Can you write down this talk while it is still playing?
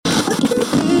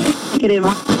Negative.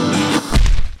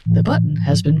 The button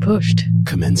has been pushed.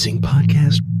 Commencing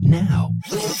podcast now.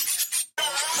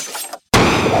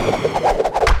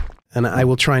 And I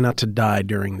will try not to die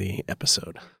during the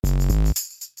episode.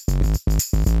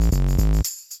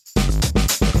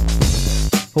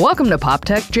 Welcome to Pop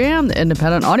Tech Jam, the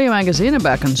independent audio magazine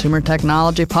about consumer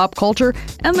technology, pop culture,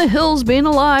 and the hills being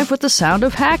alive with the sound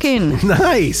of hacking.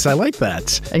 Nice. I like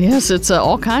that. Yes, it's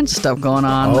all kinds of stuff going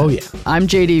on. Oh, yeah. I'm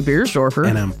JD Beersdorfer.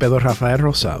 And I'm Pedro Rafael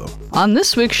Rosado. On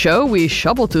this week's show, we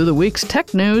shovel through the week's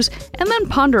tech news and then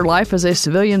ponder life as a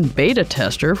civilian beta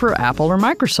tester for Apple or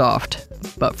Microsoft.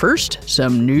 But first,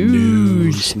 some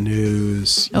news.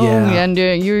 News. Oh, Yeah. and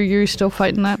you're still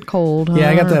fighting that cold, huh? Yeah,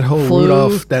 I got that whole flu.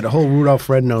 Rudolph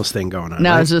Red-Nose thing going on.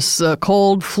 Now, right? is this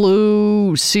cold,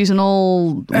 flu,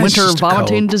 seasonal, It's winter just a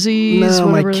vomiting cold. disease? No,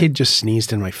 whatever? my kid just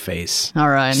sneezed in my face. All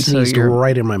right, and so Sneezed you're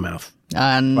right in my mouth.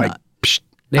 and Like, psh.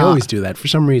 They always do that for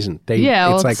some reason.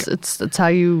 it's how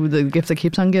you the gift that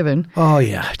keeps on giving. Oh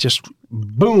yeah, just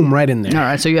boom right in there. All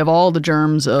right, so you have all the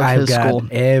germs of I've his got school.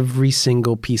 every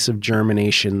single piece of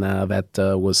germination that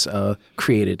was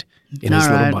created in his All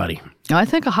little right. body. I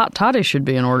think a hot toddy should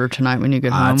be in order tonight when you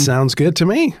get home. It sounds good to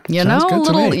me. You Sounds know, good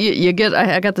to little me. you get.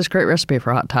 I got this great recipe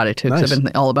for hot toddy too, because Nice. I've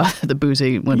been all about the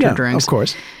boozy winter Yeah, drinks. of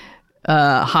course.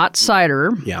 Hot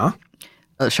cider, Yeah.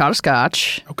 a shot of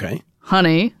scotch, Okay.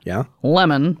 honey, Yeah.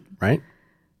 lemon, Right.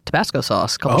 Tabasco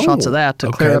sauce. A couple shots of that to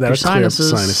okay, clear up your that'll clear up the sinuses.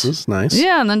 sinuses. Nice.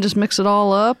 Yeah, and then just mix it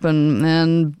all up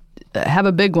and have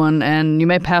a big one. And you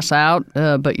may pass out,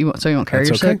 but you won't carry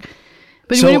That's your okay. sick.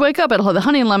 But So- when you wake up, the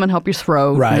honey and lemon help your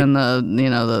throat Right. and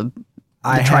the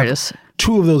I detritus. have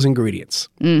two of those ingredients.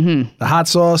 Mm-hmm. The hot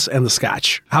sauce and the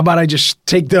scotch. How about I just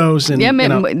take those and Yeah,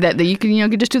 maybe you know, that you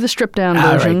can just do the stripped down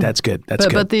all version. right, that's good. That's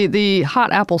But good. the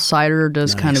hot apple cider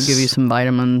does kind of give you some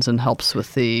vitamins and helps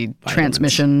with the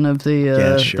transmission of the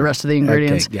Yeah, sure. the rest of the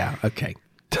ingredients. Okay, yeah, okay.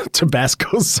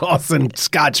 Tabasco sauce and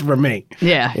scotch for me.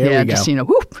 Yeah, There we go. just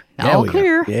whoop, There all we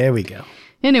clear. Go. There we go.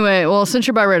 Anyway, well, since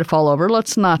you're about ready to fall over,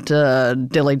 let's not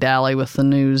dilly-dally with the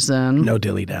news then. No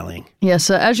dilly-dallying.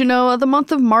 Yes, as you know, the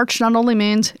month of March not only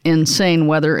means insane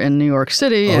weather in New York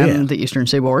City and yeah. the Eastern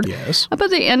Seaboard, Yes.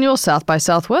 but the annual South by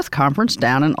Southwest conference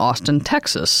down in Austin,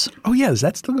 Texas. Oh, yeah. Is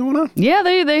that still going on? Yeah,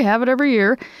 they have it every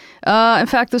year. In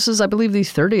fact, this is, I believe, the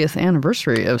 30th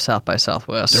anniversary of South by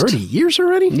Southwest. 30 years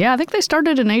already? Yeah, I think they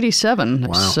started in 87.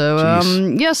 Wow, So,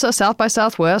 jeez. yes, South by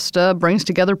Southwest brings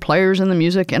together players in the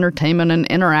music, entertainment, and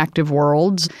interactive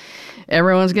worlds.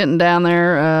 Everyone's getting down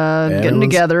there, getting Everyone's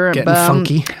together. getting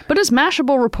funky. But as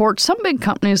Mashable reports, some big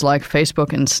companies like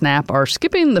Facebook and Snap are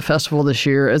skipping the festival this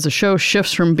year as the show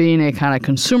shifts from being a kind of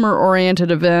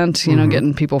consumer-oriented event, Mm-hmm.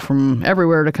 getting people from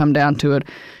everywhere to come down to it,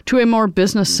 to a more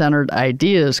business-centered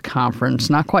ideas conference.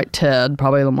 Not quite TED,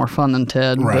 probably a little more fun than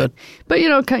TED, Right. but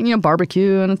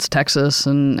barbecue, and it's Texas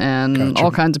and Gotcha.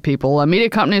 all kinds of people. Media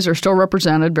companies are still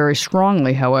represented very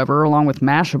strongly, however, along with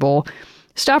Mashable.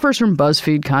 Staffers from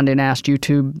BuzzFeed, Condé Nast,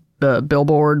 YouTube,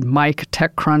 Billboard, Mike,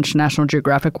 TechCrunch, National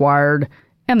Geographic, Wired,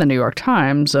 and the New York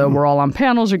Times were all on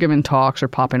panels or giving talks or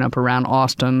popping up around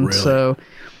Austin. Really?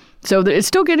 So it's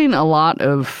still getting a lot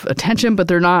of attention, but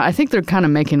they're not. I think they're kind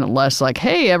of making it less like,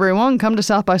 hey, everyone, come to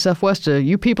South by Southwest.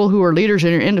 You people who are leaders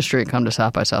in your industry, come to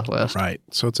South by Southwest. Right.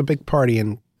 So it's a big party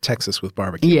in Texas with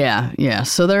barbecue. Yeah.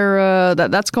 So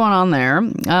that's going on there.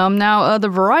 Now, the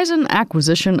Verizon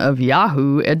acquisition of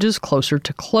Yahoo edges closer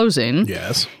to closing.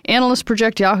 Yes. Analysts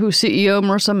project Yahoo CEO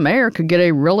Marissa Mayer could get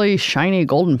a really shiny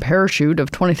golden parachute of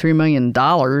 $23 million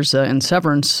in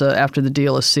severance after the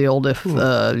deal is sealed if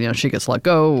she gets let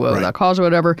go without cause or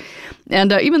whatever.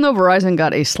 And even though Verizon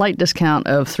got a slight discount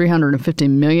of $350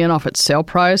 million off its sale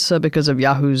price because of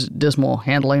Yahoo's dismal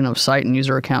handling of site and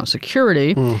user account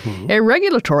security, a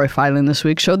regulatory filing this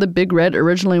week showed that Big Red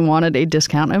originally wanted a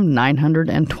discount of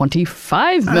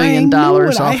 $925 million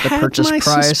off the purchase I had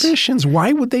my price. suspicions.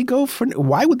 Why would they go for?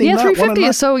 Why would they Yeah, not want 350.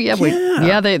 to?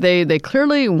 So they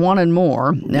clearly wanted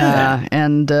more, Yeah.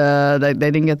 and they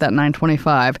didn't get that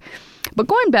 925. But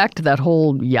going back to that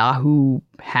whole Yahoo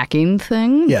hacking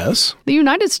thing, Yes. the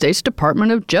United States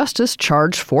Department of Justice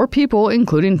charged 4 people,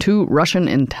 including 2 Russian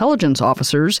intelligence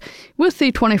officers, with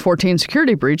the 2014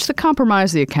 security breach that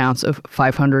compromised the accounts of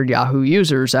 500 Yahoo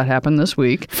users. That happened this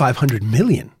week. 500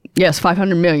 million. Yes,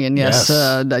 500 million. Yes.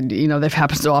 Yes. They've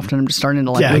happened so often. I'm just starting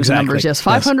to lose exactly. numbers. Yes,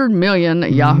 500 million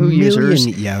Yahoo users.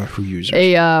 Yahoo users.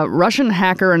 A Russian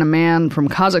hacker and a man from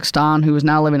Kazakhstan who is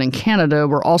now living in Canada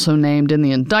were also named in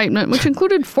the indictment, which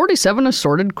included 47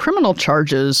 assorted criminal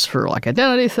charges for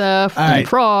identity theft and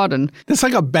fraud. And that's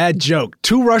like a bad joke.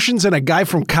 2 Russians and a guy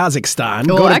from Kazakhstan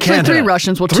well, go to actually Canada. 3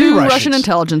 Russians. Well, 2 Russian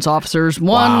intelligence officers,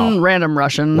 one random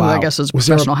Russian, who I guess is a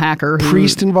professional hacker.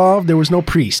 Priest involved? There was no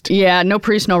priest. Yeah, no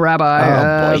priest, no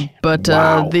rabbi. Boy. But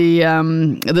Wow.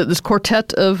 this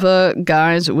quartet of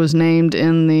guys was named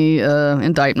in the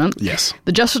indictment. Yes.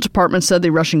 The Justice Department said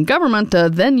the Russian government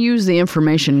then used the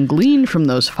information gleaned from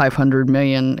those 500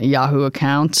 million Yahoo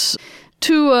accounts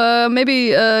to maybe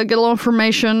get a little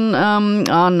information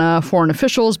on foreign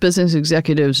officials, business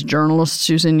executives, journalists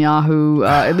using Yahoo.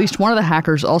 At least one of the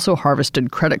hackers also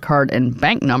harvested credit card and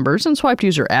bank numbers and swiped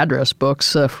user address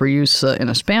books for use in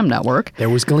a spam network. There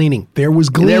was gleaning.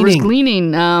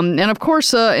 And of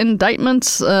course,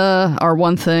 indictments are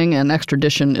one thing and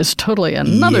extration is totally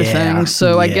another thing.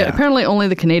 So apparently only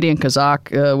the Canadian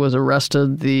Kazakh was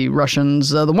arrested. The Russians,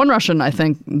 the one Russian, I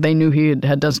think they knew he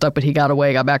had done stuff, but he got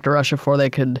away, got back to Russia before they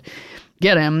could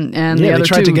get him. And the other they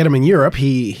tried to get him in Europe.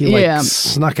 He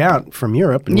snuck out from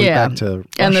Europe and went back to Russia.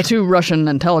 And the 2 Russian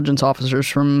intelligence officers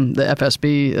from the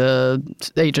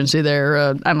FSB agency there,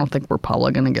 I don't think we're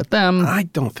probably going to get them. I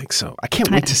don't think so. I can't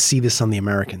wait to see this on The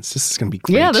Americans. This is going to be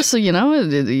great. Yeah,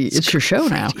 it's your show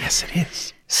now. Yes, it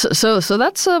is. So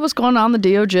that's what's going on. The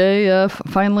DOJ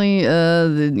finally,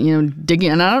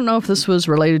 digging. And I don't know if this was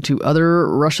related to other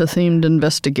Russia-themed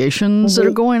investigations that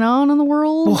are going on in the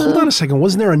world. Well, hold on a second.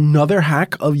 Wasn't there another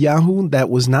hack of Yahoo that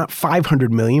was not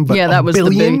 500 million, but that was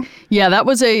billion? The big. Yeah, that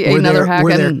was another hack.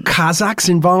 Were there Kazakhs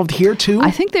involved here too?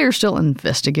 I think they are still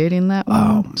investigating that one.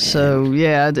 Oh, man. So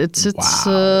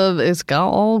it's got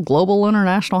all global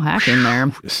international hacking there.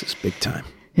 This is big time.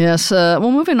 Yes.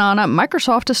 Moving on,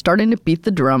 Microsoft is starting to beat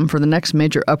the drum for the next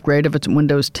major upgrade of its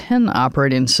Windows 10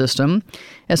 operating system.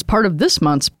 As part of this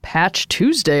month's Patch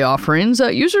Tuesday offerings,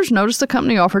 users noticed the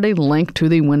company offered a link to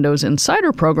the Windows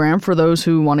Insider program for those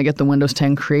who want to get the Windows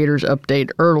 10 Creators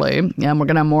Update early. And we're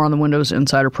going to have more on the Windows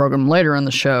Insider program later in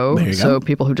the show. There you so go.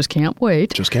 People who just can't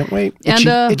wait. Just can't wait.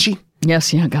 Itchy.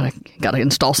 Yes, gotta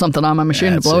install something on my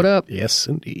machine to blow it up. Yes,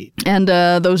 indeed. And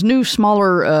those new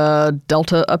smaller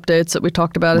Delta updates that we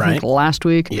talked about, I think, last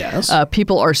week. Yes.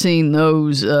 People are seeing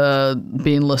those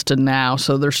being listed now,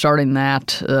 so they're starting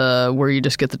that where you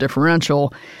just get the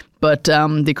differential. But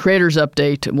the Creators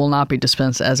Update will not be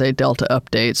dispensed as a Delta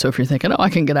update. So if you're thinking, I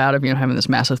can get out of having this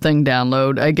massive thing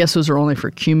download, I guess those are only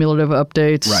for cumulative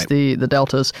updates, the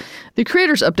Deltas. The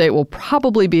Creators Update will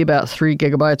probably be about 3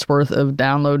 gigabytes worth of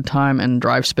download time and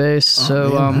drive space.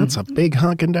 That's a big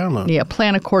honking download. Yeah,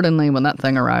 plan accordingly when that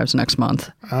thing arrives next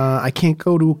month. I can't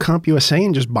go to CompUSA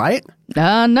and just buy it?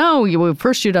 No.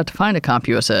 First, you'd have to find a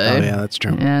CompUSA. Oh, yeah, that's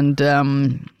true. And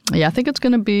I think it's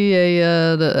going to be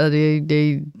a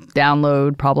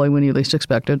download probably when you least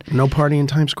expect it. No party in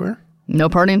Times Square? No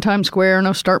party in Times Square,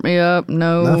 no Start Me Up,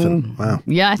 no... Nothing. Wow.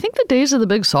 Yeah, I think the days of the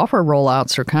big software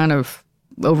rollouts are kind of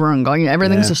over and gone.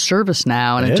 Everything's a service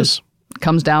now, and it just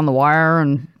comes down the wire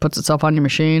and puts itself on your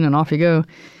machine, and off you go.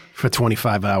 For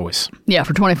 25 hours. Yeah,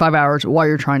 for 25 hours while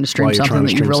you're trying to stream something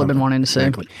that you've really been wanting to see.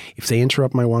 Exactly. If they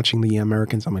interrupt my watching the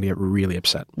Americans, I'm going to get really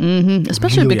upset. Mm-hmm.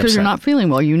 Especially because you're not feeling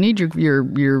well. You need your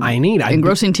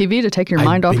engrossing TV to take your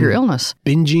mind off your illness.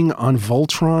 Binging on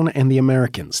Voltron and the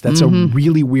Americans. That's a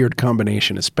really weird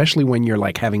combination, especially when you're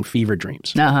having fever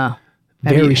dreams. Uh-huh.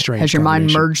 Very strange. Has your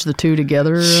mind merged the two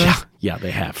together? Yeah,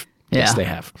 they have. Yes, they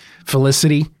have.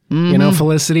 Felicity, you know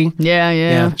Felicity?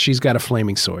 Yeah. She's got a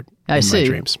flaming sword in my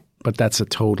dreams. But that's a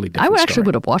totally different story. I actually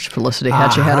would have watched Felicity had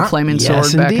she had a flaming sword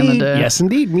back in the day. Yes,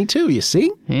 indeed. Me too, you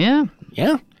see? Yeah.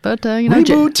 But,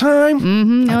 reboot time.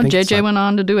 Mm-hmm. JJ went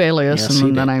on to do Alias,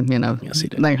 and then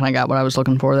I got what I was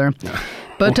looking for there.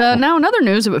 But now in other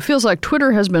news, it feels like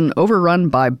Twitter has been overrun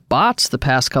by bots the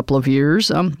past couple of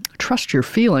years. Trust your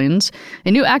feelings.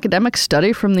 A new academic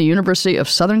study from the University of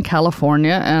Southern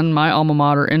California and my alma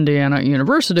mater, Indiana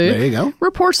University, there you go,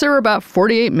 reports there are about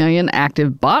 48 million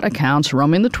active bot accounts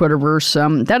roaming the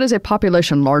Twitterverse. That is a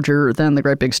population larger than the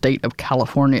great big state of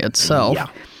California itself. Yeah.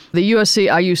 The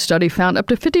USC IU study found up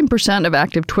to 15% of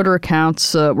active Twitter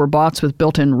accounts were bots with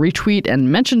built-in retweet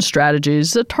and mention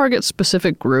strategies that target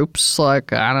specific groups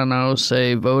like, I don't know,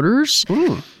 say voters.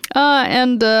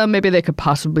 And maybe they could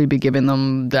possibly be giving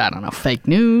them, I don't know, fake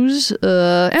news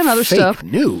and other stuff.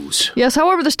 Fake news? Yes,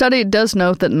 however, the study does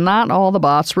note that not all the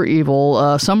bots were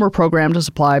evil. Some were programmed to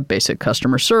supply basic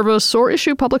customer service or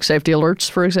issue public safety alerts,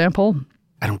 for example.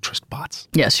 I don't trust bots.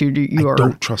 Yes, you are. I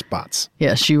don't trust bots.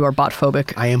 Yes, you are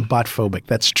bot-phobic. I am bot-phobic.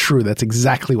 That's true. That's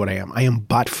exactly what I am. I am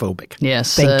bot-phobic.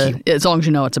 Yes. Thank you. As long as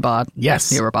you know it's a bot.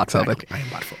 Yes. You are bot-phobic. Exactly. I am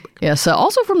bot-phobic. Yes.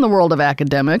 Also from the world of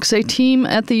academics, a team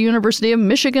at the University of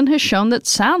Michigan has shown that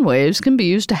sound waves can be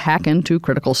used to hack into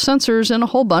critical sensors in a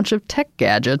whole bunch of tech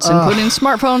gadgets, including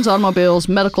smartphones, automobiles,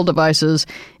 medical devices,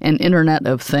 and Internet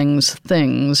of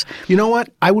Things. You know what?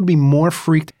 I would be more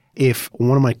freaked if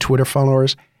one of my Twitter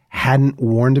followers hadn't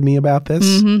warned me about this.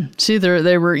 Mm-hmm. See,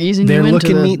 they were easing They're you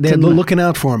into They're looking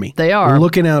out for me. They are. They're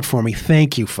looking out for me.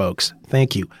 Thank you, folks.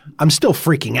 Thank you. I'm still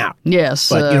freaking out. Yes.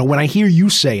 But, when I hear you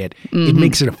say it, it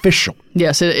makes it official.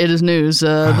 Yes, it is news.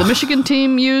 The Michigan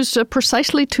team used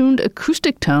precisely tuned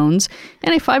acoustic tones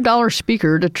and a $5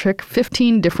 speaker to trick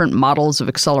 15 different models of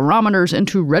accelerometers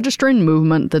into registering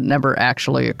movement that never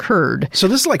actually occurred. So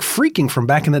this is like freaking from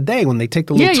back in the day when they take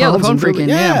the little tones the phone and freaking.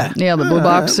 Yeah, the blue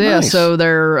box. Yeah, nice. So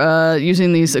they're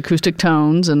using these acoustic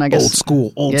tones, and I guess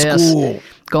old school.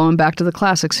 Going back to the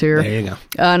classics here. There you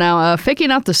go. Now,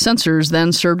 faking out the sensors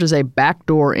then served as a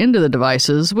backdoor into the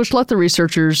devices, which let the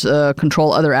researchers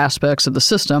control other aspects of the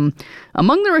system.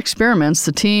 Among their experiments,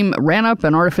 the team ran up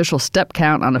an artificial step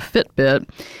count on a Fitbit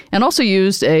and also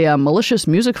used a malicious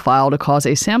music file to cause a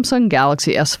Samsung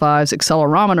Galaxy S5's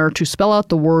accelerometer to spell out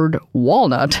the word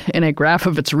walnut in a graph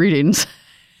of its readings.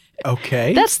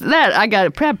 Okay. I got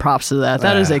it. Props to that.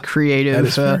 That is a creative. That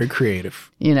is very creative.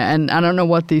 And I don't know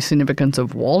what the significance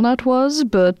of walnut was,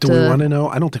 but do we want to know?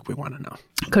 I don't think we want to know.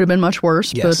 Could have been much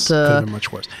worse. Yes, but, could have been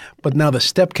much worse. But now the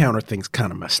step counter thing's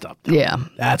kind of messed up. Though. Yeah.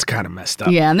 That's kind of messed up.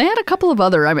 Yeah, and they had a couple of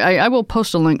other. I will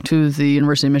post a link to the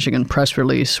University of Michigan press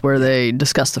release where they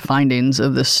discussed the findings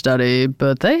of this study.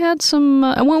 But they had some.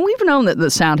 Well, we've known that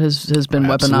the sound has been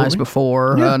weaponized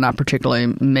before, not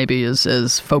particularly maybe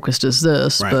as focused as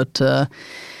this, right. but.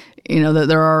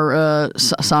 There are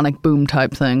sonic boom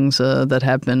type things that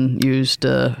have been used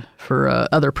for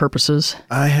other purposes.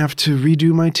 I have to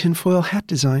redo my tinfoil hat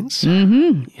designs.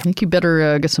 Mm-hmm. I think you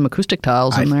better get some acoustic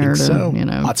tiles in there. I think so.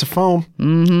 know. Lots of foam.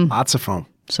 Mm-hmm. Lots of foam.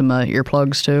 Some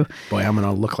earplugs, too. Boy, I'm going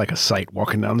to look like a sight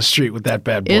walking down the street with that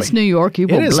bad boy. It's New York. You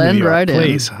will blend New York, right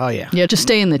please. in. Oh, yeah. Yeah, just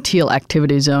stay in the teal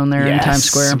activity zone there in Times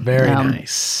Square. Very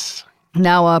nice.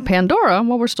 Now, Pandora,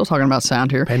 we're still talking about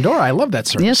sound here. Pandora, I love that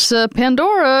service. Yes,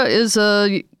 Pandora is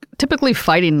typically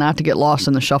fighting not to get lost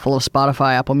in the shuffle of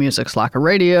Spotify, Apple Music, Slacker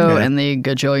Radio, and the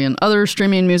gajillion other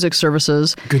streaming music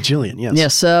services. Gajillion,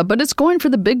 yes. Yes, but it's going for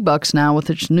the big bucks now with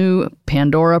its new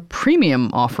Pandora Premium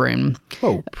offering.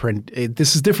 Oh,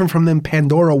 this is different from them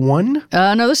Pandora One?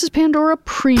 No, this is Pandora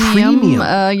Premium.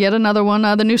 Yet another one.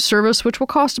 The new service, which will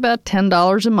cost about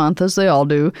 $10 a month, as they all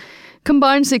do,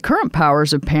 combines the current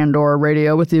powers of Pandora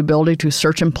Radio with the ability to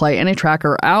search and play any track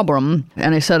or album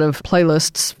and a set of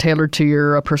playlists tailored to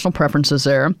your personal preferences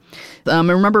there. And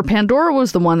remember, Pandora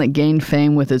was the one that gained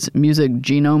fame with its Music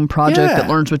Genome project that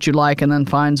learns what you like and then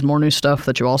finds more new stuff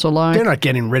that you also like. They're not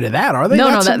getting rid of that, are they? No,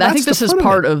 I think this is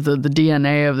part of the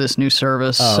DNA of this new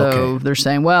service. So they're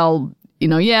saying, well,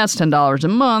 it's $10 a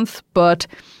month, but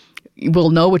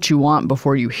we'll know what you want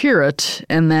before you hear it,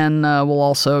 and then we'll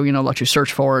also, let you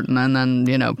search for it, and then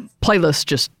playlists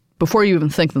just before you even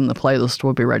think them, the playlist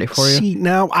will be ready for you. See,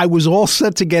 now I was all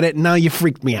set to get it. Now you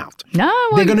freaked me out. No,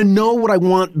 they're going to know what I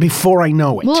want before I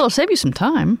know it. Well, it'll save you some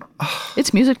time.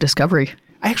 It's music discovery.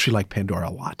 I actually like Pandora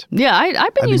a lot. Yeah,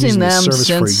 I've been using them this service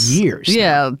since for years.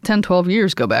 Yeah, 10, 12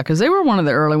 years go back because they were one of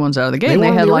the early ones out of the gate.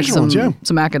 They had like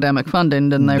some academic funding,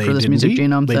 didn't they, for this Music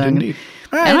Genome thing? Indeed.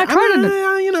 And I tried it.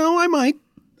 I might.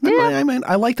 I mean,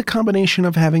 I like the combination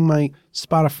of having my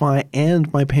Spotify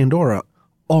and my Pandora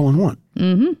all in one.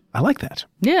 Mm-hmm. I like that.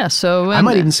 Yeah, so... I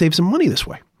might even save some money this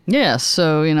way. Yeah,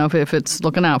 so, if it's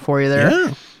looking out for you there.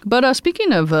 Yeah. But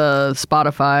speaking of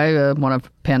Spotify, one of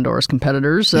Pandora's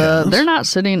competitors, they're not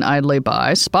sitting idly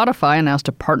by. Spotify announced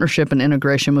a partnership and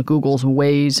integration with Google's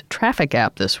Waze traffic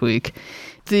app this week.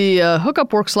 The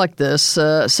hookup works like this.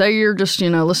 Say you're just,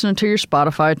 listening to your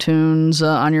Spotify tunes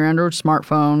on your Android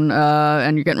smartphone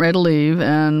and you're getting ready to leave,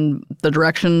 and the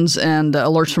directions and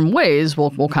alerts from Waze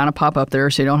will kind of pop up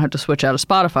there so you don't have to switch out of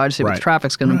Spotify to see what the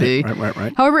traffic's going to be.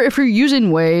 Right. However, if you're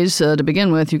using Waze to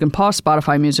begin with, you can pause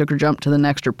Spotify music or jump to the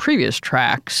next or previous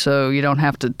track, so you don't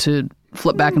have to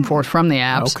flip back and forth from the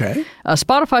apps. Okay.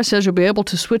 Spotify says you'll be able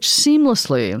to switch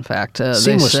seamlessly, in fact,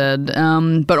 they said,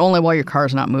 but only while your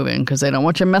car's not moving because they don't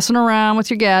want you messing around with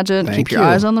your gadget. Keep your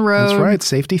eyes on the road. That's right.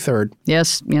 Safety third.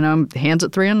 Yes. Hands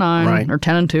at 3 and 9 or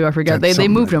 10 and 2. I forget. They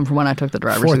moved them from when I took the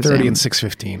driver's exam. 4:30 and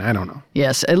 6:15. I don't know.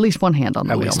 Yes. At least one hand on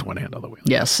the wheel. At least one hand on the wheel.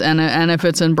 Yes. And if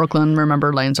it's in Brooklyn,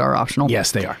 remember, lanes are optional.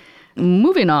 Yes, they are.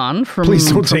 Moving on from... Please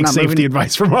don't take safety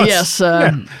advice from us. Yes.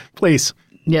 Please.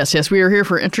 Yes, we are here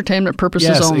for entertainment purposes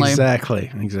Yes, only. exactly.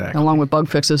 Along with bug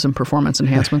fixes and performance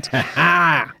enhancements.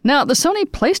 Now, the Sony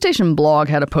PlayStation blog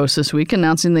had a post this week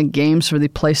announcing that games for the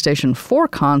PlayStation 4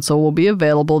 console will be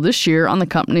available this year on the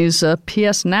company's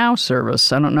PS Now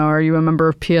service. I don't know, are you a member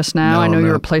of PS Now? No, I know I'm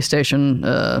you're a not. PlayStation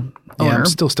owner. Yeah, I'm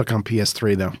still stuck on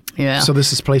PS3, though. Yeah. So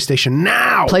this is PlayStation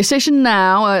Now! PlayStation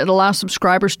Now, it allows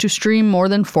subscribers to stream more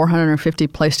than 450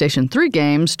 PlayStation 3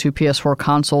 games to PS4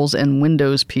 consoles and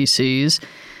Windows PCs.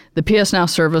 The PS Now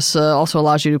service also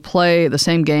allows you to play the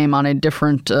same game on a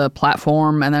different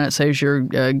platform, and then it saves your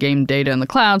game data in the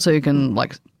cloud, so you can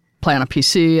play on a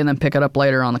PC and then pick it up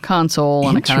later on the console,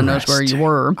 and it kind of knows where you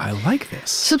were. I like this.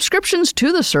 Subscriptions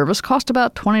to the service cost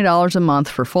about $20 a month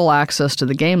for full access to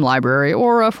the game library,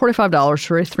 or $45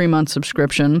 for a 3-month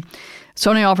subscription.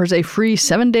 Sony offers a free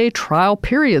 7-day trial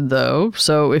period, though.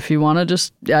 So if you want to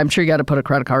just, I'm sure you got to put a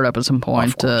credit card up at some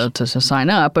point to sign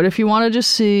up. But if you want to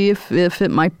just see if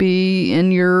it might be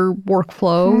in your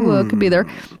workflow, it could be there.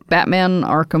 Batman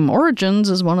Arkham Origins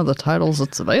is one of the titles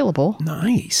that's available.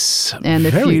 Nice. And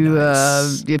Very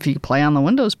nice. if you play on the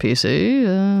Windows PC,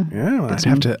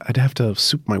 I'd have to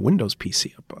soup my Windows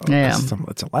PC up. Yeah.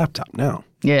 It's a laptop now.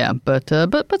 yeah, but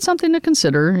something to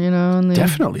consider,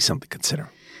 Definitely something to consider.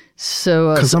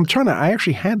 So Because I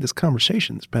actually had this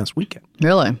conversation this past weekend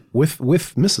really with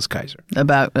Mrs. Kaiser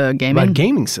about gaming. about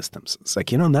gaming systems. It's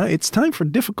like, now it's time for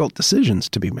difficult decisions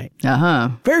to be made.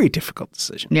 Very difficult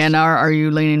decisions. Yeah, now are you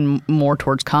leaning more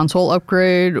towards console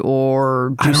upgrade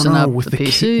or I don't juicing know. up With the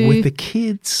PC? with the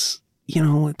kids,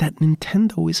 that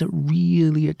Nintendo is a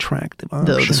really attractive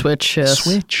option. The Switch, yes.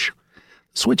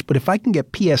 Switch. But if I can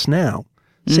get PS Now,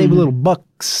 save a little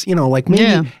bucks,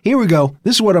 maybe, here we go.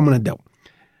 This is what I'm going to do.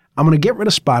 I'm going to get rid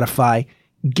of Spotify,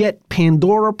 get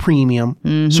Pandora Premium,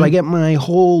 so I get my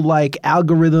whole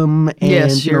algorithm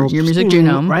and your music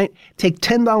genome. Right? Take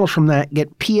 $10 from that, get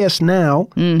PS Now,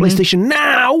 PlayStation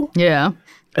Now. Yeah.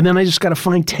 And then I just got to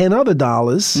find $10 other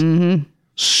dollars,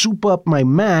 soup up my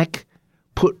Mac,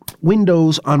 put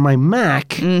Windows on my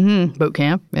Mac, Boot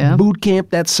camp. Yeah. boot camp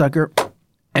that sucker,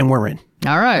 and we're in.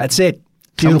 All right. That's it.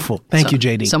 Beautiful. Thank you,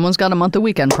 JD. Someone's got a month of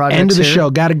weekend projects. End of the here. show.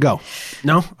 Got to go.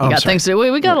 No? Oh, Got things to do.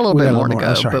 We got a little bit more to go,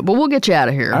 That's right. but we'll get you out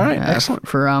of here. All right. Excellent.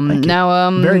 Thank you. Now,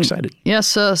 very excited. Yes.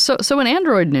 So in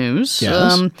Android news,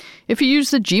 Yes. if you use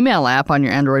the Gmail app on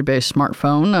your Android-based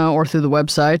smartphone or through the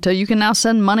website, you can now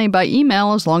send money by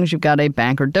email as long as you've got a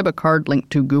bank or debit card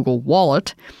linked to Google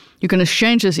Wallet. You can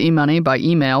exchange this e-money by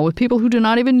email with people who do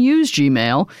not even use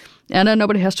Gmail, and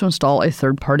nobody has to install a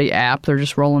third-party app. They're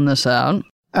just rolling this out.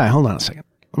 All right, hold on a second.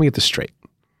 Let me get this straight.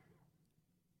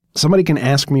 Somebody can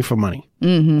ask me for money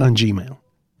on Gmail,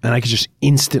 and I can just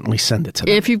instantly send it to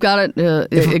them. If you've got it,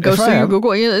 it goes through your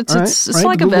Google. It's right,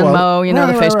 like a Google Venmo,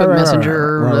 Wallet. the Facebook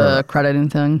Messenger right. crediting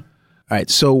thing. All right,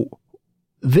 so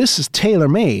this is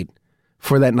tailor-made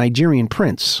for that Nigerian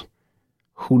prince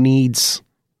who needs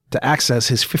to access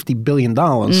his $50 billion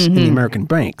in the American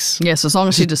banks. Yes, as long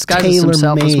as he disguises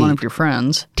himself as one tailor-made. of your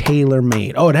friends.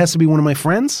 Tailor-made. Oh, it has to be one of my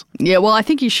friends? Yeah, well, I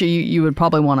think you would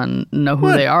probably want to know who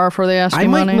they are before they ask you I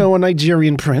might money. know a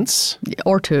Nigerian prince.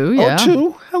 Or two, yeah. Or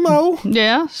two. Hello.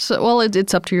 Yeah, so, well,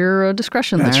 it's up to your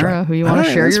discretion That's there, right. who you want All to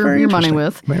right, share that's your very money interesting.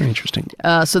 with. Very interesting.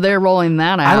 So they're rolling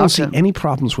that out. I don't see any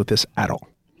problems with this at all.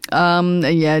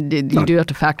 Yeah, you do have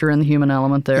to factor in the human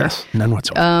element there. Yes, none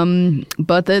whatsoever.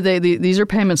 But these are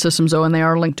payment systems, though, and they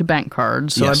are linked to bank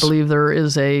cards. So Yes. I believe there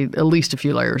is at least a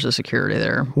few layers of security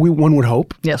there. One would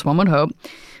hope. Yes, one would hope.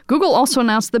 Google also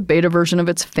announced the beta version of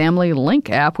its Family Link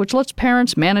app, which lets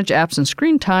parents manage apps and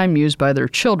screen time used by their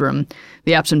children.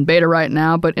 The app's in beta right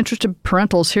now, but interested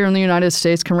parentals here in the United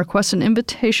States can request an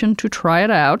invitation to try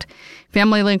it out.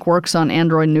 Family Link works on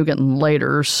Android Nougat and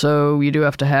later, so you do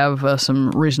have to have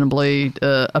some reasonably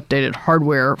updated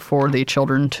hardware for the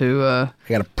children to I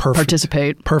got a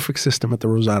participate. perfect system at the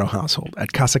Rosato household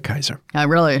at Casa Kaiser.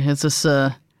 Really? Is this...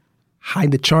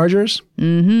 Hide the chargers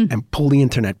and pull the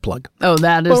internet plug. Oh,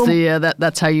 that is Boom.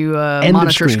 that's how you End of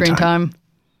monitor screen screen time.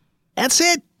 That's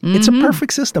it. It's a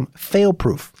perfect system.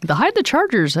 Fail-proof. The hide the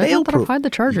chargers. I don't Fail-proof. hide the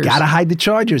chargers. You gotta hide the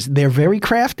chargers. They're very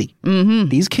crafty.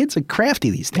 These kids are crafty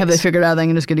these days. Have they figured out they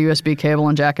can just get a USB cable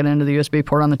and jack it into the USB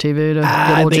port on the TV to get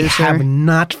a little They juice there? have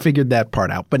not figured that part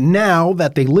out. But now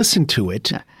that they listen to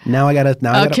it, now I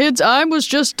gotta. Kids, I was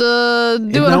just doing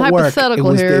it a won't work.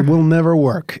 hypothetical here. It will never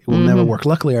work. It will never work.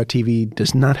 Luckily, our TV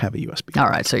does not have a USB. All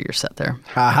right, so you're set there.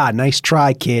 Ha, nice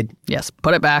try, kid. Yes,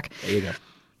 put it back. There you go.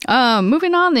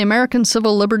 Moving on, the American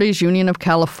Civil Liberties Union of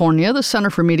California, the Center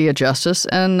for Media Justice,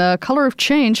 and Color of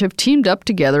Change have teamed up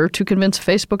together to convince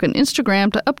Facebook and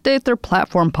Instagram to update their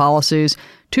platform policies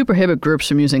to prohibit groups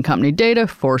from using company data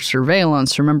for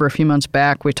surveillance. Remember a few months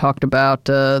back we talked about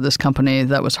this company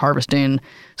that was harvesting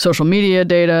social media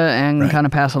data and kind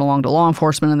of passing it along to law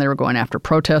enforcement, and they were going after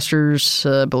protesters,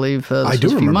 I believe this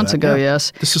was a few months ago,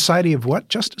 yes. The Society of what?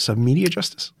 Justice? Of Media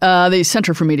Justice? The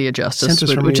Center for Media Justice,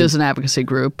 which is an advocacy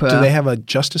group. Do they have a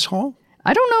justice hall?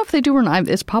 I don't know if they do or not.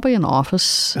 It's probably an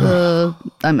office.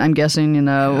 I'm guessing, you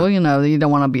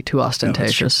don't want to be too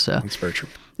ostentatious. No, that's very true.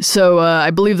 So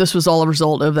I believe this was all a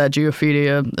result of that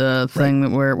Geophidia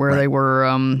thing where they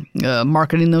were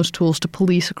marketing those tools to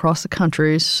police across the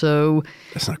country. So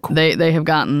that's not cool. They have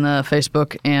gotten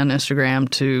Facebook and Instagram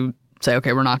to say,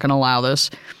 okay, we're not going to allow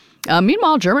this.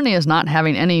 Meanwhile, Germany is not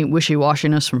having any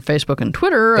wishy-washiness from Facebook and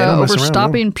Twitter over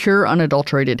stopping pure,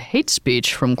 unadulterated hate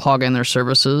speech from clogging their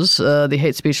services. The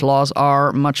hate speech laws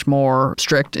are much more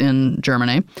strict in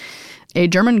Germany. A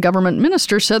German government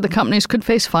minister said the companies could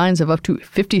face fines of up to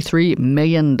 $53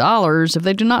 million if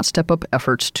they do not step up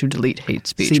efforts to delete hate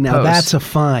speech posts. See, now that's a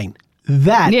fine.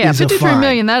 That is a fine. $53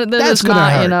 million. That's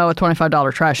not, a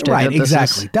 $25 trash ticket. Right,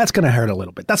 exactly. That's going to hurt a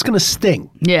little bit. That's going to sting.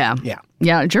 Yeah.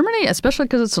 Germany, especially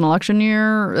because it's an election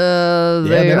year,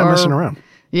 they're not messing around.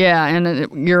 Yeah,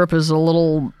 and Europe is a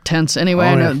little tense anyway.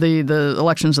 I know the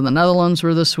elections in the Netherlands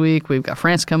were this week. We've got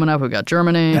France coming up. We've got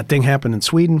Germany. That thing happened in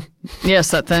Sweden.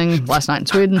 Yes, that thing last night in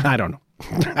Sweden. I don't know.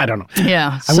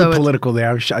 Yeah, I went political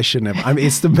there. I shouldn't have. I mean,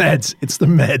 it's the meds. It's the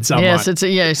meds.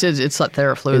 It's that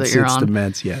Theraflu that you're on. It's the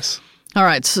meds. Yes. All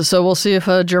right, so we'll see if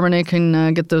Germany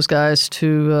can get those guys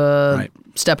to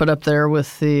step it up there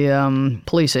with the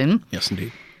policing. Yes,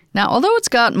 indeed. Now, although it's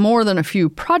got more than a few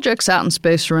projects out in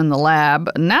space or in the lab,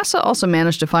 NASA also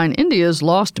managed to find India's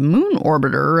lost moon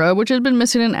orbiter, which had been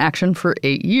missing in action for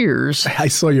 8 years. I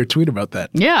saw your tweet about that.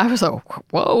 Yeah, I was like,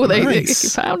 whoa, they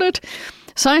found it.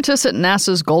 Scientists at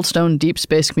NASA's Goldstone Deep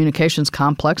Space Communications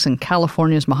Complex in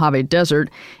California's Mojave Desert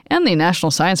and the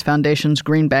National Science Foundation's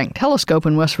Green Bank Telescope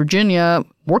in West Virginia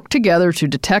worked together to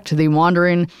detect the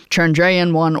wandering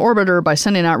Chandrayaan-1 orbiter by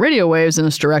sending out radio waves in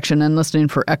its direction and listening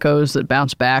for echoes that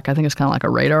bounce back. I think it's kind of like a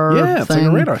radar thing. Yeah, it's like a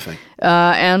radar thing.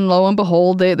 And lo and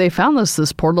behold, they found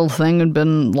this poor little thing had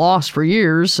been lost for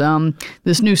years.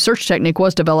 This new search technique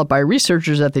was developed by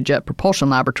researchers at the Jet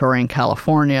Propulsion Laboratory in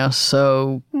California.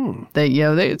 So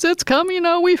it's come,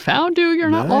 we found you. You're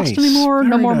not lost anymore.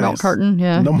 No more milk carton.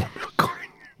 Yeah. No more milk carton.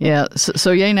 Yeah,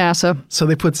 so yay NASA. So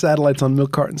they put satellites on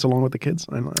milk cartons along with the kids?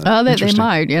 They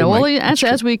might. Yeah, well,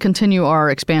 as we continue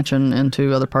our expansion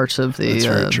into other parts of the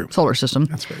solar system.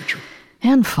 That's very true.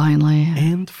 And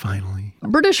finally.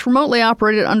 British remotely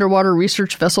operated underwater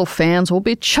research vessel fans will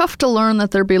be chuffed to learn that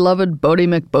their beloved Boaty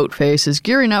McBoatface is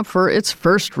gearing up for its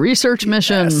first research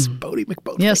mission. Yes, Boaty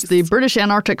McBoatface. Yes, the British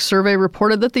Antarctic Survey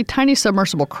reported that the tiny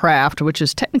submersible craft, which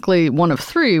is technically one of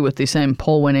 3 with the same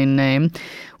poll-winning name,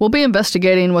 will be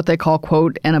investigating what they call,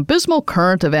 quote, an abysmal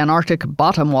current of Antarctic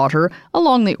bottom water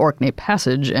along the Orkney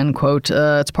Passage, end quote.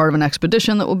 It's part of an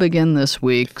expedition that will begin this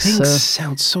week. Things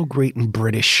sound so great and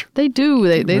British. They do.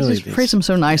 They really just phrase them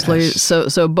so nicely. Yes. So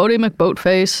Boaty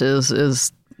McBoatface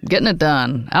is getting it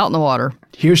done out in the water.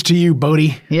 Here's to you,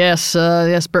 Boaty. Yes,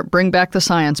 bring back the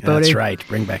science, Boaty. That's right.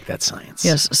 Bring back that science.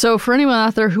 Yes. So for anyone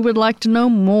out there who would like to know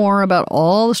more about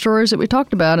all the stories that we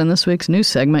talked about in this week's news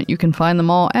segment, you can find them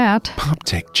all at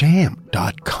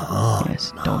PopTechJam.com.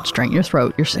 Yes. Don't strain your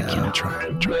throat. You're sick. I'm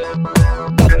trying.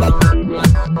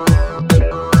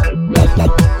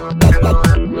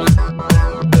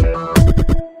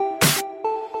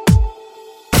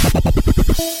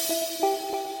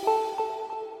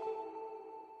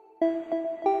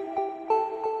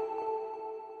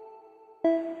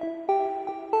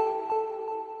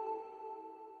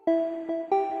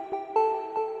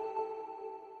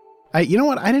 You know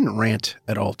what? I didn't rant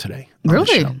at all today.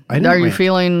 Really? Are you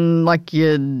feeling like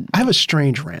you... I have a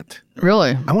strange rant.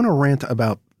 Really? I want to rant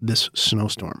about this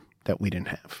snowstorm that we didn't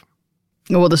have.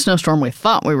 Well, the snowstorm we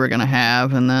thought we were going to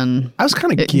have, and then... I was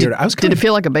kind of geared. Did it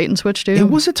feel like a bait and switch to you? It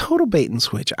was a total bait and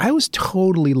switch. I was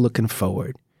totally looking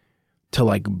forward to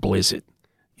like blizzard.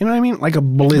 You know what I mean? Like a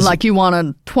blizzard. Like you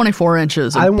wanted 24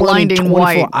 inches of blinding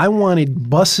white. I wanted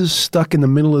buses stuck in the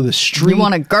middle of the street. You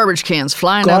wanted garbage cans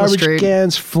flying down the street. Garbage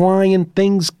cans flying,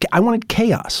 things. I wanted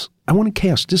chaos.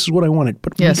 This is what I wanted.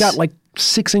 But we got like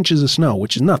 6 inches of snow,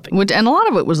 which is nothing. And a lot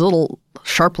of it was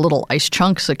sharp little ice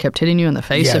chunks that kept hitting you in the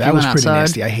face if you went outside. Yeah, that was pretty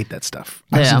nasty. I hate that stuff.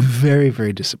 I was very,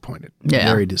 very disappointed. Yeah.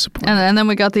 Very disappointed. And then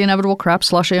we got the inevitable crap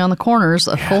slushy on the corners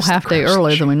a full half day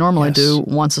earlier than we normally do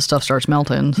once the stuff starts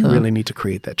melting. So. You really need to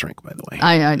create that drink, by the way.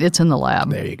 It's in the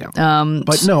lab. There you go.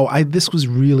 But no, this was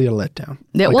really a letdown.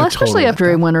 Yeah, well, especially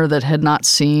after a winter that had not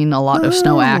seen a lot of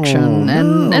snow action.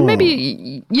 And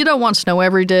maybe you don't want snow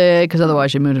every day because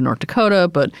otherwise you move to North Dakota,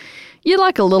 but you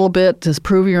like a little bit to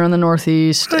prove you're in the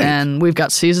Northeast, right. And we've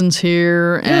got seasons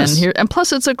here and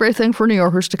plus it's a great thing for New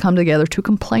Yorkers to come together to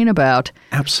complain about.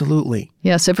 Absolutely.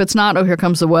 Yes, if it's not, here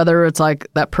comes the weather, it's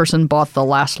like that person bought the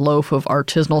last loaf of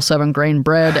artisanal 7-grain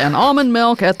bread and almond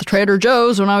milk at the Trader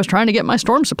Joe's when I was trying to get my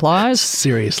storm supplies.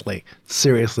 Seriously,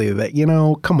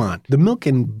 that, come on. The milk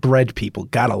and bread people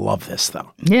gotta love this,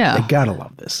 though. Yeah. They gotta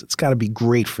love this. It's gotta be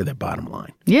great for their bottom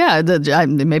line. Yeah,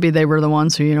 maybe they were the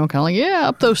ones who, kind of like,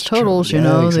 up those totals,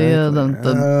 exactly.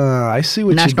 the I see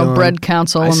what National you're doing. Bread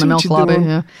Council and the milk lobby.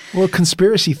 Yeah. Well,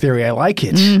 conspiracy theory, I like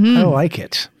it. Mm-hmm. I like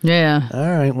it. Yeah.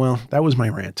 All right, well, that was my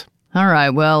rant. All right,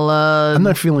 well... I'm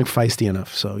not feeling feisty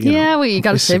enough, so, you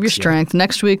got to save your strength.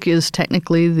 Next week is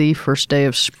technically the first day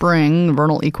of spring. The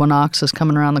vernal equinox is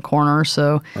coming around the corner,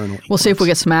 so we'll see if we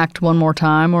get smacked one more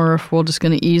time or if we're just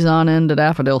going to ease on into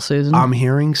daffodil season. I'm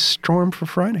hearing storm for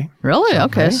Friday. Really?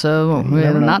 Okay, so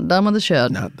we're not done with the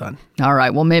shed. Not done. All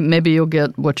right, well, maybe you'll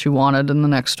get what you wanted in the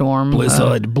next storm.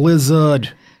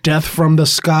 Blizzard. Death from the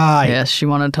sky. Yes, you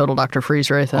want a total Dr.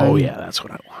 Freeze-Ray thing. Oh, yeah, that's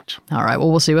what I want. All right,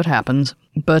 well, we'll see what happens.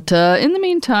 But in the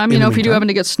meantime, if you do happen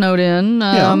to get snowed in,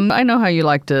 I know how you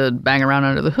like to bang around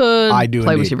under the hood. I do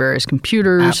play with your various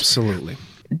computers. Absolutely.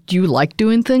 Do you like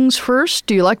doing things first?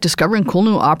 Do you like discovering cool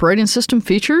new operating system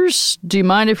features? Do you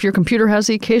mind if your computer has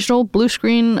the occasional blue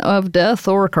screen of death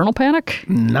or kernel panic?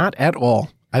 Not at all.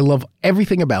 I love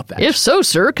everything about that. If so,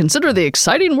 sir, consider the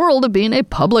exciting world of being a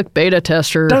public beta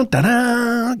tester. Dun, dun,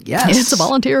 dun. Yes. It's a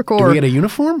volunteer corps. Do we get a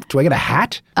uniform? Do I get a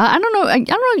hat? I don't know. I don't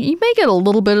know. You may get a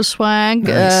little bit of swag,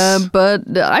 nice.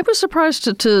 But I was surprised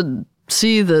to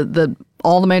see that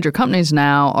all the major companies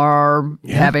now are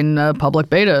having public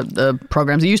beta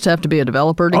programs. It used to have to be a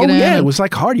developer to get in. Oh, yeah. It was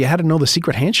like hard. You had to know the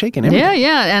secret handshake and everything.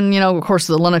 Yeah. And, of course,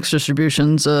 the Linux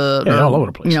distributions are all over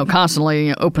the place.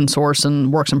 Constantly open source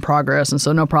and works in progress. And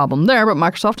so no problem there. But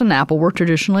Microsoft and Apple were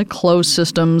traditionally closed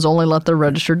systems, only let the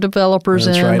registered developers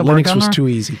in. That's right. Linux was too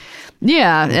easy.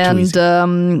 Yeah.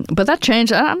 But that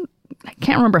changed. I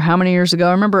can't remember how many years ago.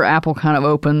 I remember Apple kind of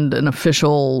opened an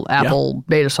official Apple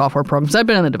beta software program. Because I've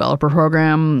been in the developer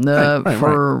program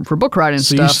for book writing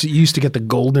stuff. So you used to get the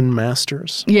Golden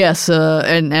Masters? Yes,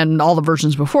 and all the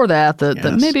versions before that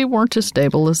maybe weren't as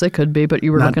stable as they could be, but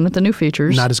you were looking at the new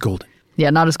features. Not as golden. Yeah,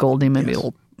 not as golden, maybe a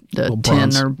little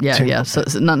tin or tin. So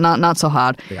not so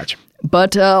hot. I gotcha.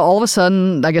 But all of a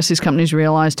sudden, I guess these companies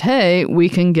realized, hey, we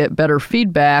can get better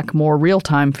feedback, more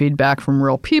real-time feedback from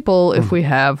real people if we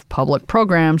have public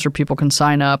programs where people can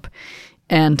sign up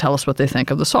and tell us what they think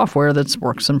of the software that's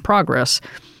works in progress.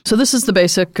 So this is the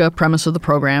basic premise of the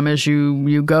program is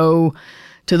you go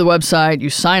to the website, you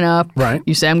sign up,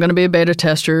 you say, I'm going to be a beta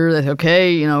tester. They say,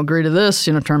 okay, agree to this,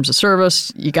 terms of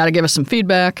service. You got to give us some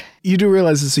feedback. You do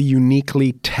realize it's a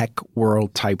uniquely tech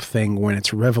world type thing when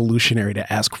it's revolutionary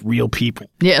to ask real people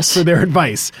for their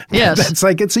advice. Yes.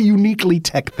 It's a uniquely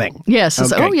tech thing. Yes.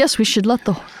 Okay. It's, we should let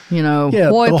the,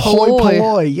 hoi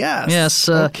polloi. Yes. Yes.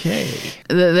 Okay.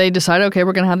 They decided, okay,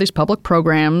 we're going to have these public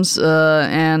programs,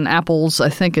 and Apple's, I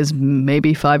think, is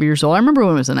maybe 5 years old. I remember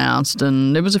when it was announced,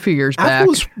 and it was a few years back. Apple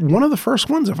was one of the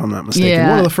first ones, if I'm not mistaken. Yeah.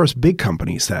 One of the first big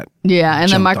companies that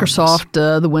and then Microsoft,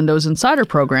 the Windows Insider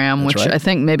program, which I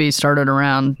think maybe started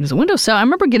around, was it Windows 7? I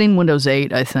remember getting Windows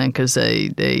 8, I think, as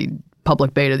a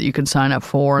public beta that you could sign up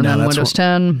for, and then Windows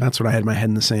 10. That's what I had my head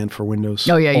in the sand for Windows.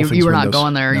 Oh, yeah, you were not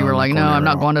going there. You were like, no, I'm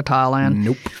not going to Thailand.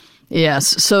 Nope.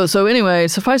 Yes. So anyway,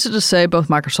 suffice it to say, both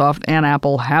Microsoft and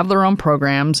Apple have their own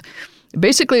programs.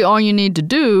 Basically, all you need to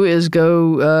do is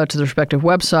go to the respective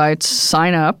websites,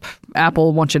 sign up.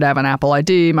 Apple wants you to have an Apple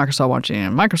ID. Microsoft wants you to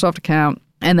have a Microsoft account.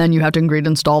 And then you have to agree to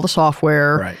install the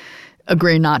software. Right.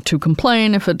 Agree not to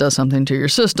complain if it does something to your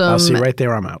system. I'll see right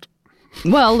there, I'm out.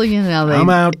 Well, I'm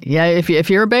out. Yeah, if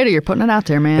you're a beta, you're putting it out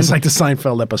there, man. It's like the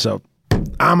Seinfeld episode.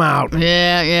 I'm out.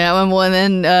 Yeah. And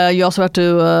then you also have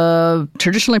to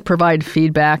traditionally provide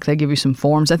feedback. They give you some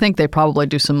forms. I think they probably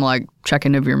do some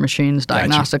checking of your machine's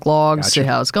diagnostic logs, see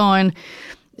how it's going.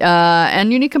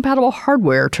 And you need compatible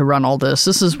hardware to run all this.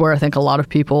 This is where I think a lot of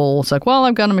people, it's like, well,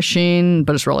 I've got a machine,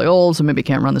 but it's really old, so maybe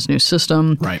can't run this new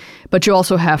system. Right. But you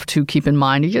also have to keep in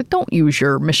mind, you don't use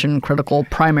your mission-critical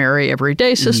primary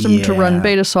everyday system to run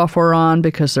beta software on,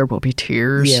 because there will be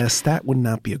tears. Yes, that would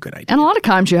not be a good idea. And a lot of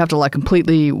times you have to like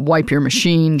completely wipe your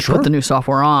machine to put the new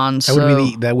software on.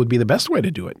 That would be the best way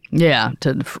to do it. Yeah,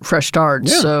 to fresh start.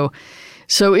 Yeah.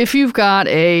 So if you've got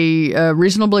a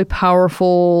reasonably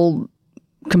powerful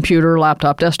computer,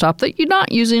 laptop, desktop that you're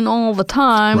not using all the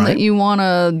time, that you want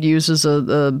to use as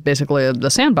basically the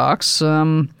sandbox.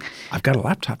 I've got a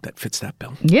laptop that fits that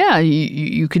bill. Yeah,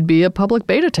 you could be a public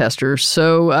beta tester.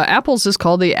 So Apple's is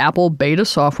called the Apple Beta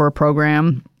Software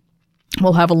Program.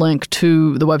 We'll have a link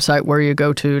to the website where you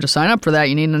go to sign up for that.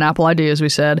 You need an Apple ID, as we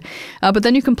said. But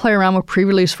then you can play around with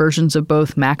pre-release versions of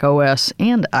both Mac OS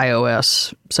and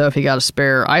iOS. So if you got a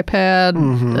spare iPad,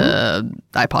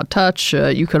 iPod Touch,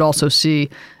 you could also see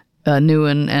new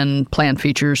and planned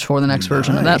features for the next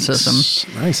version of that system.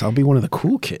 Nice. I'll be one of the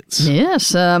cool kids.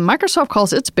 Yes. Microsoft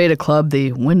calls its beta club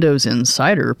the Windows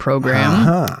Insider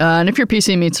program. And if your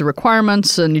PC meets the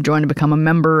requirements and you join to become a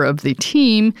member of the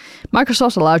team,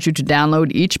 Microsoft allows you to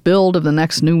download each build of the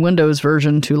next new Windows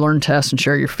version to learn, test, and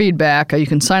share your feedback. You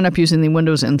can sign up using the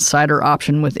Windows Insider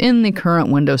option within the current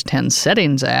Windows 10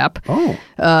 Settings app.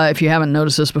 If you haven't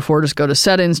noticed this before, just go to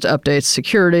Settings to update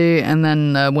security, and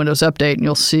then Windows Update, and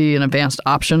you'll see an Advanced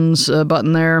Options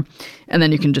button there, and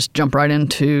then you can just jump right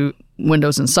into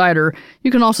Windows Insider.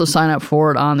 You can also sign up for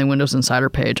it on the Windows Insider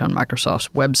page on Microsoft's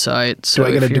website. So do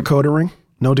I get a decoder ring?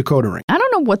 No decoder ring. I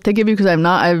don't know what they give you, because I've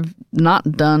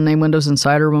not done a Windows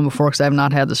Insider one before, because I have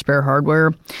not had the spare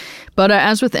hardware. But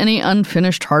as with any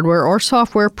unfinished hardware or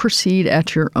software, proceed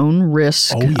at your own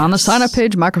risk. On the sign-up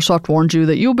page, Microsoft warns you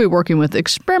that you'll be working with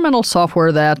experimental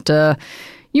software that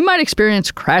you might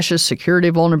experience crashes, security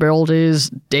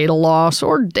vulnerabilities, data loss,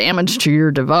 or damage to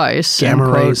your device. Gamma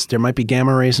rays. There might be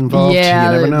gamma rays involved. Yeah,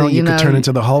 you never know. You could turn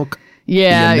into the Hulk.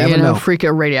 Yeah, you know, freak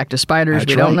out radioactive spiders.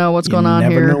 We don't know what's going on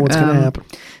here. You never know what's going to happen.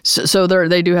 So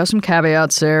they do have some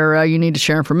caveats there. You need to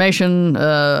share information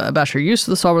about your use of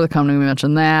the software of the company. We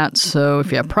mentioned that. So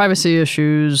if you have privacy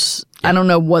issues, I don't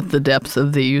know what the depth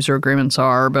of the user agreements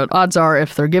are, but odds are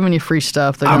if they're giving you free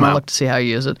stuff, they're going to look to see how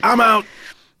you use it. I'm out.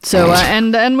 So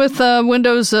and with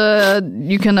Windows,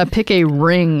 you can pick a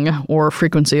ring or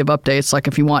frequency of updates. Like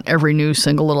if you want every new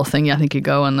single little thing, I think you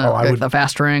go in the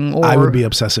fast ring. Or, I would be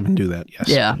obsessive and do that. Yes.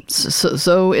 Yeah.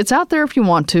 So it's out there if you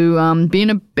want to. Being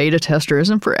a beta tester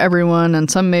isn't for everyone, and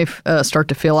some may start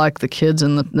to feel like the kids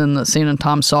in the scene in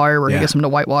Tom Sawyer where he gets them to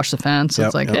whitewash the fence.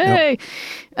 It's like, hey,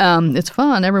 it's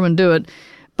fun. Everyone do it.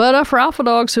 But for alpha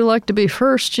dogs who like to be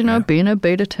first, being a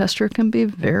beta tester can be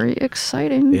very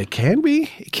exciting. It can be.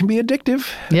 It can be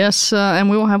addictive. Yes, and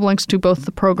we will have links to both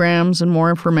the programs and more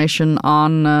information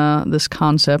on this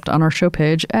concept on our show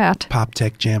page at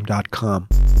poptechjam.com.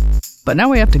 But now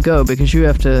we have to go, because you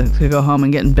have to go home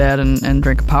and get in bed and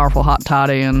drink a powerful hot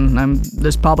toddy. And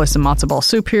there's probably some matzo ball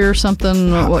soup here or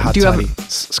something. Hot toddy.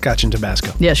 Scotch and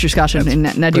Tabasco. Yes, you're Scotch.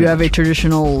 And now do you have a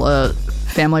traditional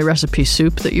family recipe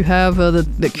soup that you have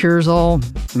that cures all?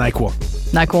 NyQuil.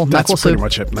 NyQuil soup. Pretty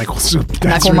much it. NyQuil soup.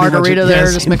 NyQuil margarita there.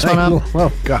 Yes, just mix one up.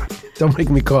 Oh, God. Don't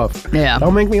make me cough. Yeah.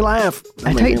 Don't make me laugh.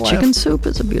 I tell you, chicken soup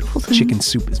is a beautiful thing. Chicken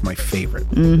soup is my favorite.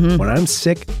 Mm-hmm. When I'm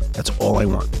sick, that's all I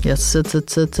want. Yes, it's a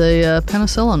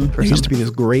penicillin. There used to be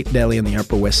this great deli on the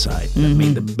Upper West Side that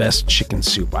made the best chicken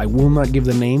soup. I will not give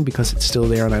the name because it's still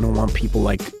there, and I don't want people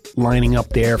lining up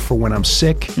there for when I'm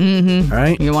sick. Mm-hmm. All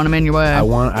right? You want them in your way.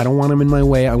 I don't want them in my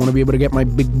way. I want to be able to get my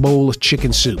big bowl of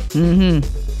chicken soup.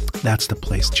 Mm-hmm. That's the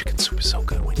place. Chicken soup is so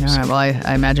good when you're sick. All right, well,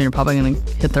 I imagine you're probably going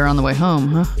to hit there on the way home,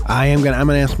 huh? I'm going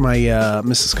to ask my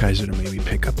Mrs. Kaiser to maybe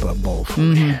pick up a bowl for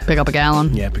me. Pick up a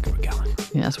gallon? Yeah, pick up a gallon.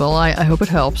 Yes, well, I hope it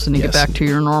helps and you get back to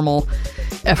your normal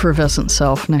effervescent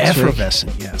self next week.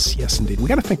 Effervescent, yes. Yes, indeed. We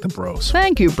got to thank the bros.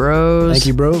 Thank you, bros. Thank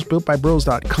you, bros.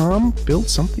 BuiltByBros.com. Build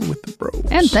something with the bros.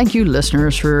 And thank you,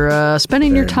 listeners, for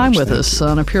spending your time with us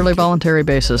on a purely voluntary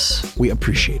basis. We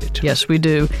appreciate it. Yes, we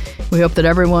do. We hope that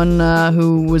everyone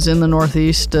who was in the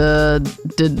Northeast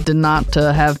did not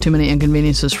have too many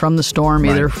inconveniences from the storm,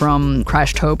 either from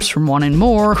crashed hopes from wanting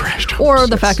more, or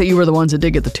the fact that you were the ones that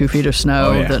did get the 2 feet of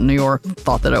snow that New York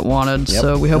thought that it wanted. Yep.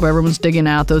 So we hope everyone's digging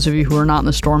out. Those of you who are not in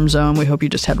the storm zone, we hope you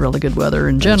just had really good weather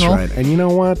in general. That's right. And you know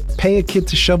what? Pay a kid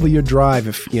to shovel your drive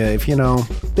if you know.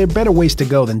 There are better ways to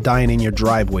go than dying in your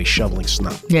driveway shoveling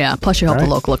snow. Yeah, plus you help the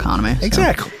local economy.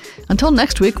 Exactly. So. Until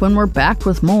next week when we're back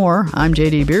with more, I'm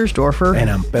J.D. Beersdorfer. And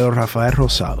I'm Pedro Rafael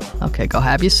Rosado. Okay, go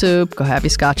have your soup. Go have your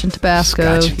Scotch and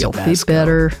Tabasco. You'll be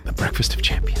better. The breakfast of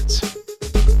champions.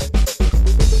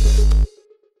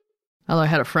 Although I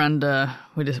had a friend,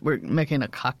 we're making a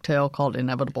cocktail called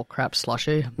Inevitable Crap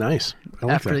Slushy. Nice. I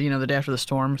like after that. the day after the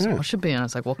storm. So what should be in?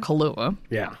 It's like, well, Kahlua.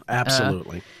 Yeah,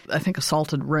 absolutely. I think a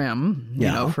salted rim. You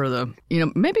know, for the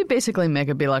maybe basically make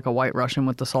it be like a White Russian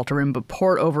with the salted rim, but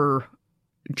pour it over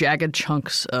jagged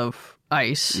chunks of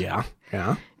ice. Yeah.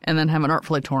 And then have an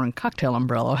artfully torn cocktail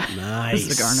umbrella Nice.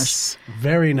 as the garnish.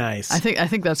 Very nice. I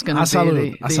think that's going to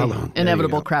be the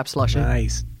inevitable crap slushy.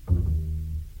 Nice.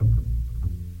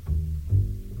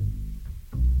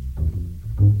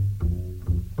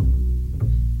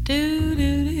 Do